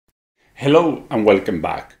Hello and welcome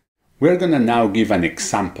back. We're going to now give an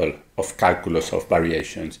example of calculus of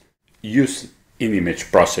variations used in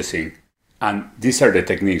image processing. And these are the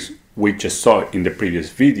techniques we just saw in the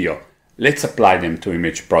previous video. Let's apply them to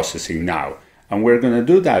image processing now. And we're going to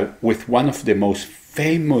do that with one of the most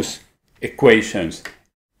famous equations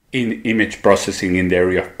in image processing in the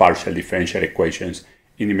area of partial differential equations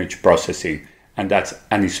in image processing, and that's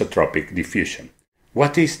anisotropic diffusion.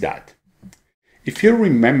 What is that? If you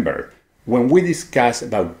remember, when we discussed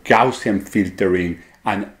about Gaussian filtering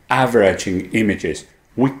and averaging images,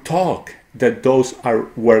 we talked that those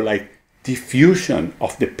were like diffusion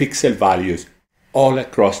of the pixel values all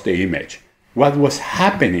across the image. What was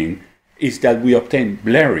happening is that we obtained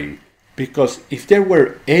blurring, because if there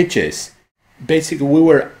were edges, basically we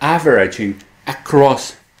were averaging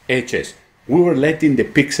across edges. We were letting the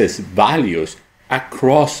pixels values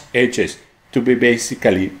across edges to be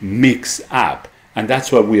basically mixed up, and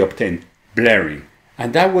that's what we obtained blurring.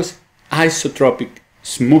 And that was isotropic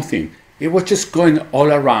smoothing. It was just going all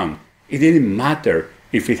around. It didn't matter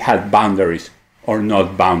if it had boundaries or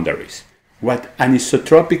not boundaries. What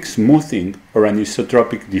anisotropic smoothing or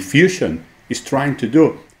anisotropic diffusion is trying to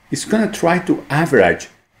do is going to try to average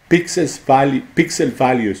pixel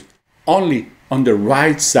values only on the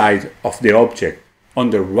right side of the object,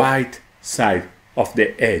 on the right side of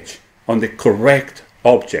the edge, on the correct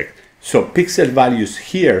object. So pixel values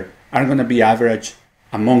here are going to be averaged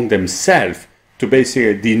among themselves to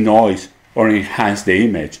basically denoise or enhance the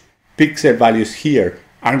image. Pixel values here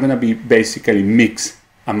are going to be basically mixed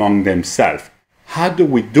among themselves. How do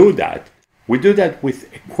we do that? We do that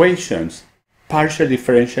with equations, partial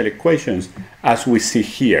differential equations, as we see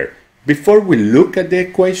here. Before we look at the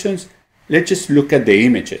equations, let's just look at the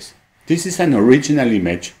images. This is an original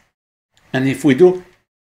image, and if we do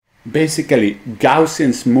basically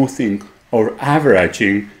Gaussian smoothing or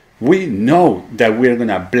averaging, we know that we're going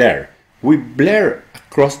to blur. We blur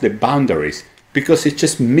across the boundaries because it's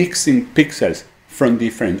just mixing pixels from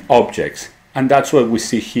different objects, and that's what we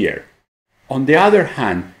see here. On the other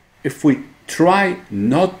hand, if we try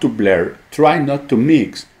not to blur, try not to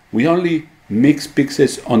mix, we only mix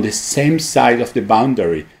pixels on the same side of the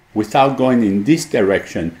boundary without going in this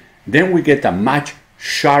direction, then we get a much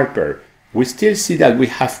sharper. We still see that we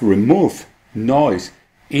have removed noise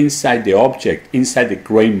inside the object, inside the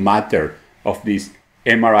gray matter of this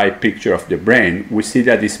MRI picture of the brain. We see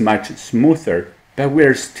that it's much smoother, but we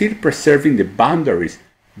are still preserving the boundaries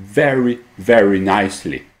very, very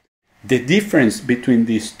nicely. The difference between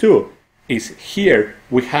these two is here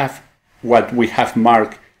we have what we have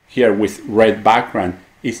marked here with red background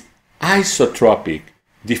is isotropic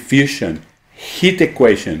diffusion heat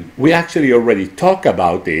equation. We actually already talked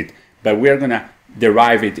about it, but we are going to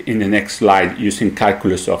derive it in the next slide using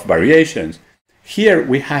calculus of variations. Here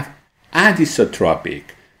we have anisotropic.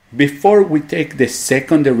 Before we take the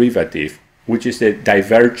second derivative, which is the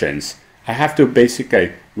divergence, I have to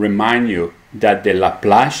basically remind you that the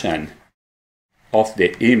Laplacian of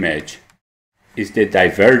the image is the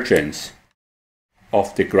divergence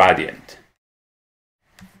of the gradient.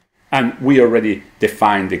 And we already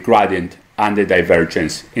defined the gradient and the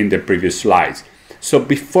divergence in the previous slides. So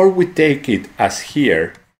before we take it as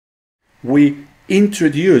here, we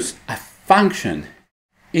introduce a function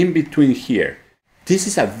in between here. This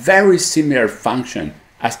is a very similar function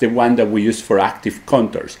as the one that we use for active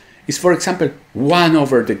contours. It's, for example, 1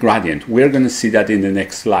 over the gradient. We're going to see that in the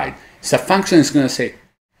next slide. It's a function that's going to say,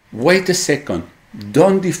 wait a second,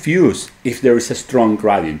 don't diffuse if there is a strong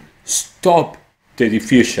gradient. Stop the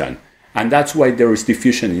diffusion. And that's why there is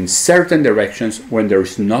diffusion in certain directions when there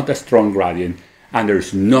is not a strong gradient, and there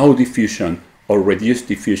is no diffusion or reduced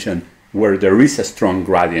diffusion where there is a strong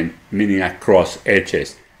gradient, meaning across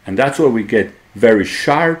edges. And that's where we get very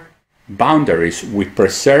sharp boundaries. We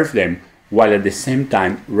preserve them while at the same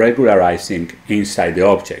time regularizing inside the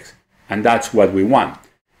objects. And that's what we want.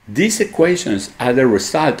 These equations are the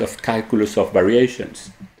result of calculus of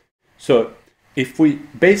variations. So if we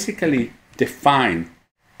basically define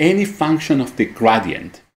any function of the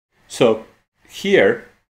gradient, so here,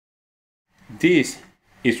 this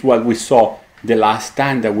is what we saw the last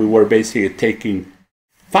time, that we were basically taking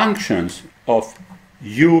functions of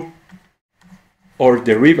u or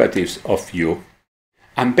derivatives of u,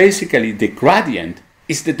 and basically the gradient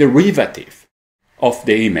is the derivative of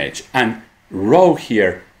the image, and rho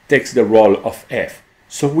here takes the role of f.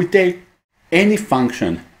 So we take any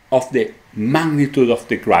function of the magnitude of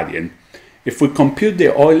the gradient. If we compute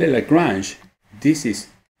the Euler-Lagrange, this is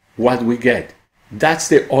what we get. That's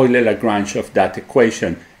the Euler-Lagrange of that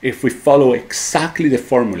equation if we follow exactly the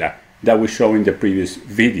formula that we showed in the previous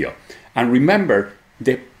video. And remember,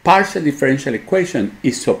 the partial differential equation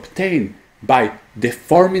is obtained by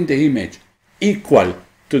deforming the image equal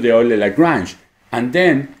to the Euler-Lagrange. And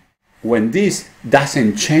then when this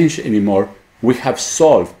doesn't change anymore, we have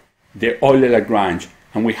solved the Euler-Lagrange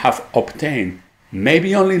and we have obtained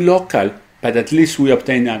maybe only local, but at least we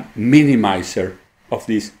obtain a minimizer of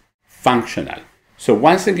this functional. So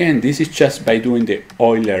once again, this is just by doing the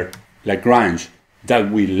Euler-Lagrange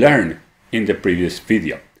that we learned in the previous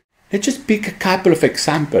video. Let's just pick a couple of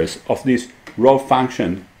examples of this rho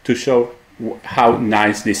function to show how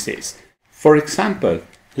nice this is. For example,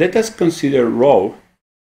 let us consider rho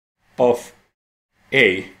of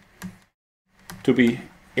A to be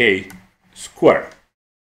A squared.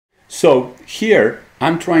 So here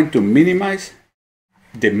I'm trying to minimize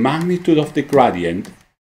the magnitude of the gradient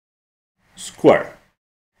square.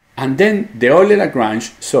 And then the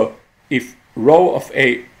Euler-Lagrange, so if rho of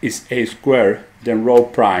A is A squared, then rho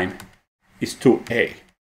prime is 2A.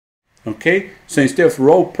 Okay, so instead of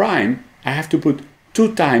rho prime, I have to put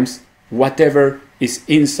 2 times whatever is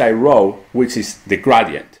inside rho, which is the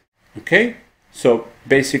gradient. Okay, so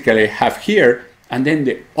basically I have here, and then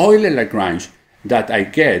the Euler-Lagrange that I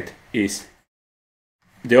get is,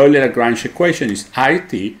 the Euler-Lagrange equation is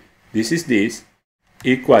IT, this is this,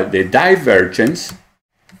 equal the divergence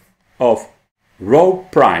of rho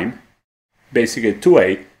prime, basically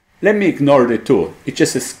 2A. Let me ignore the 2, it's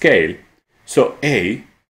just a scale. So A,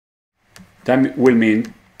 that will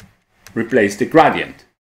mean replace the gradient.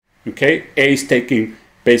 Okay, A is taking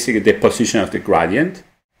basically the position of the gradient,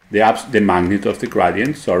 the magnitude of the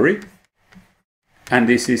gradient, sorry. And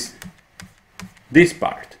this is this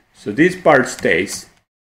part. So this part stays,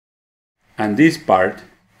 and this part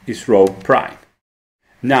is rho prime.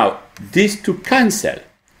 Now, these two cancel,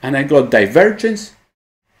 and I got divergence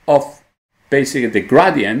of basically the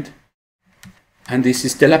gradient, and this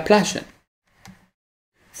is the Laplacian.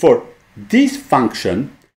 For this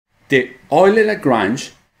function, the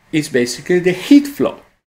Euler-Lagrange is basically the heat flow,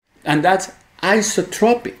 and that's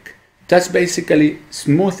isotropic. That's basically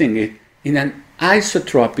smoothing it in an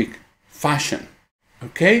isotropic fashion.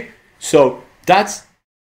 Okay, so that's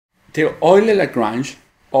the Euler-Lagrange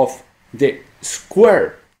of the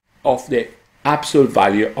square of the absolute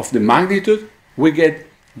value of the magnitude. We get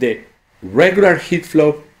the regular heat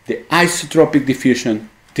flow, the isotropic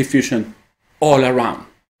diffusion all around.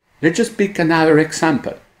 Let's just pick another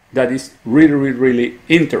example that is really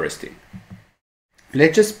interesting.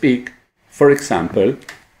 Let's just pick, for example,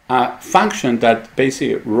 a function that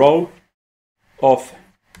basically rho of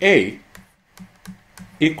A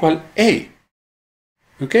equal A.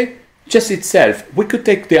 Okay? Just itself, we could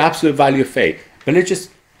take the absolute value of A, but let's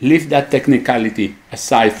just leave that technicality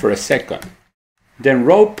aside for a second. Then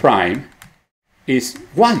rho prime is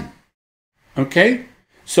 1. Okay?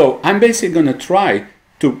 So I'm basically going to try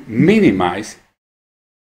to minimize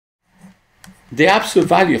the absolute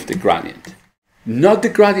value of the gradient. Not the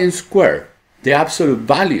gradient square, the absolute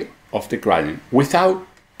value of the gradient without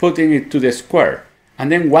putting it to the square.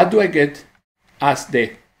 And then what do I get as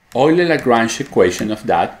the Euler-Lagrange equation of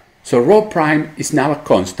that? So rho prime is now a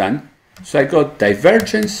constant. So I got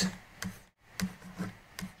divergence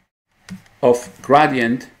of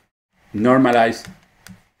gradient normalized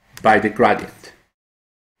by the gradient.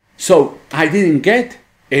 So I didn't get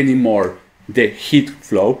anymore the heat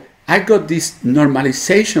flow. I got this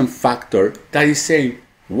normalization factor that is saying,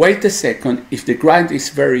 wait a second, if the gradient is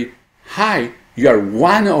very high, you are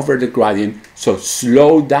 1 over the gradient, so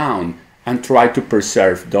slow down and try to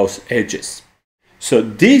preserve those edges. So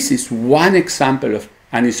this is one example of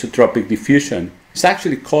anisotropic diffusion. It's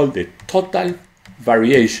actually called the total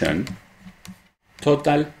variation.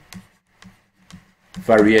 Total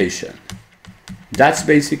variation. That's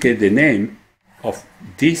basically the name of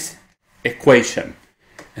this equation.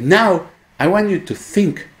 And now I want you to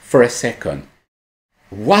think for a second.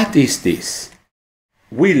 What is this?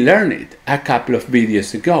 We learned it a couple of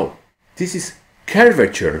videos ago. This is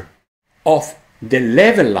curvature of the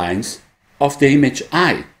level lines of the image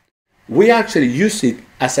I. We actually use it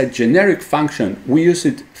as a generic function. We use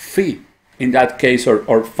it phi in that case,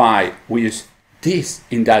 or phi. We use this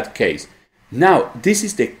in that case. Now, this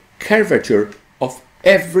is the curvature of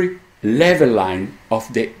every level line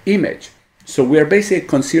of the image. So we are basically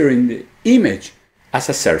considering the image as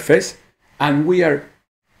a surface, and we are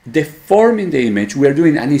deforming the image. We are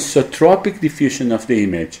doing an isotropic diffusion of the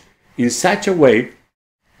image in such a way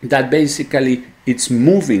that basically it's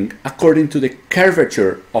moving according to the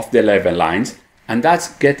curvature of the level lines, and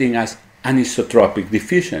that's getting us anisotropic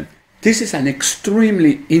diffusion. This is an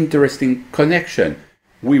extremely interesting connection.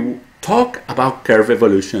 We talk about curve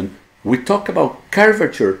evolution, we talk about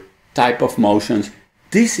curvature type of motions.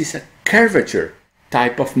 this is a curvature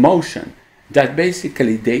type of motion, that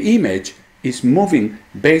basically the image is moving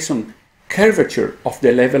based on curvature of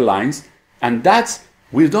the level lines, and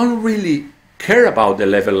we don't really care about the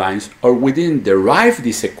level lines, or we didn't derive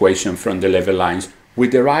this equation from the level lines. We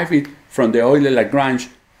derive it from the Euler-Lagrange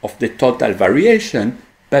of the total variation,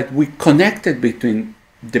 but we connected between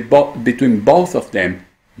both of them,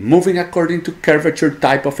 moving according to curvature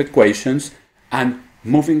type of equations, and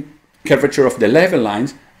moving curvature of the level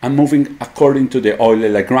lines, and moving according to the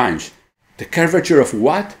Euler-Lagrange. The curvature of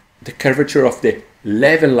what? The curvature of the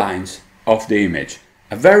level lines of the image.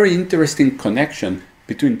 A very interesting connection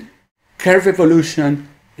between curve evolution,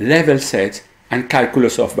 level sets, and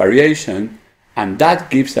calculus of variation, and that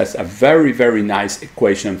gives us a very, very nice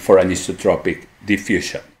equation for anisotropic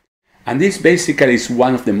diffusion. And this basically is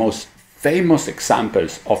one of the most famous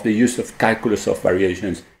examples of the use of calculus of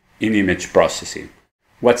variations in image processing.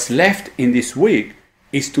 What's left in this week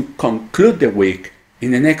is to conclude the week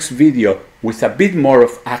in the next video with a bit more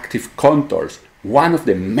of active contours, one of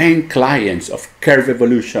the main clients of curve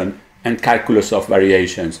evolution and calculus of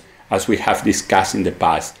variations, as we have discussed in the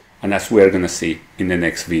past and as we're going to see in the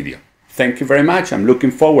next video. Thank you very much. I'm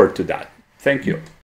looking forward to that. Thank you.